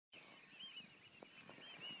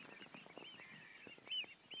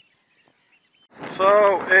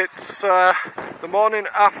So it's the morning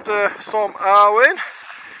after Storm Arwen.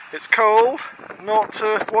 It's cold, 0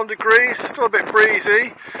 to 1 degrees, still a bit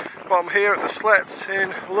breezy, but I'm here at the Slets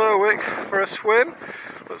in Lerwick for a swim.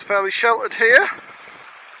 But it's fairly sheltered here.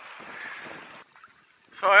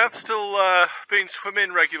 So I have still been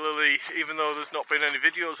swimming regularly, even though there's not been any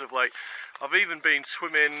videos of late. I've even been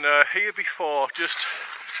swimming here before, just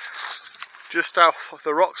off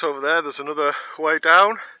the rocks over there. There's another way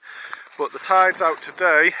down, but the tide's out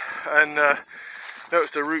today, and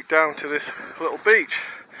noticed the route down to this little beach.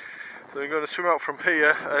 So I'm going to swim out from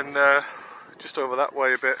here and just over that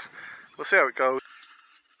way a bit. We'll see how it goes.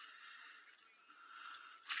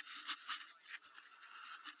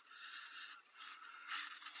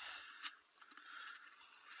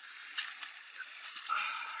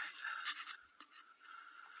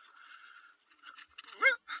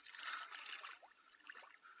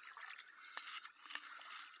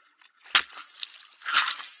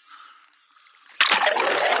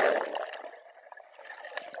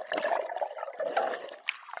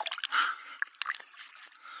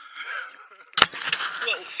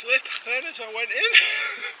 Little slip then as I went in.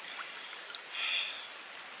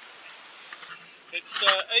 It's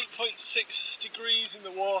 8.6 degrees in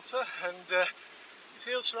the water and it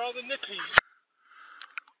feels rather nippy.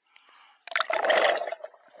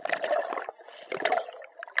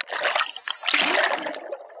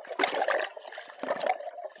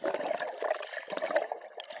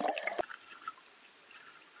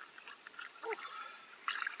 Ooh,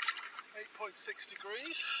 8.6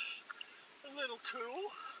 degrees. A little cool.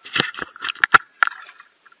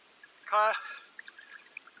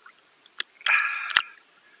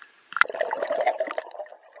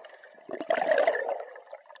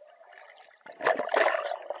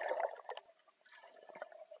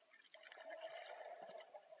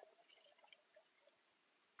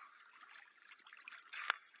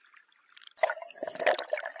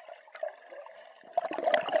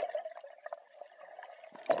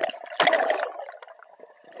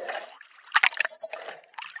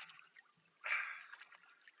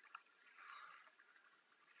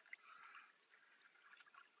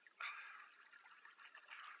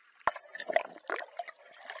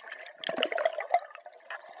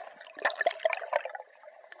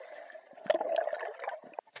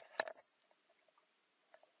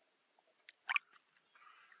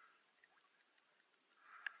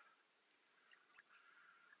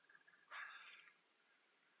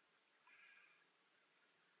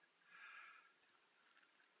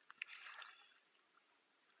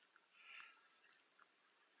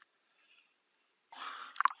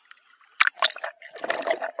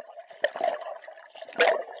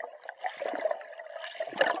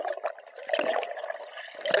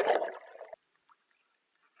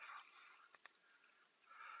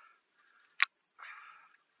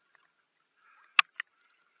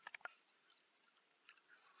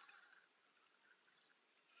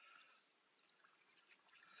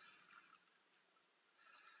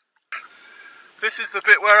 This is the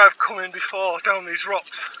bit where I've come in before, down these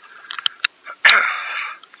rocks.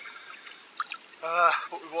 But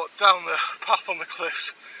we walked down the path on the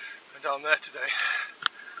cliffs and down there today.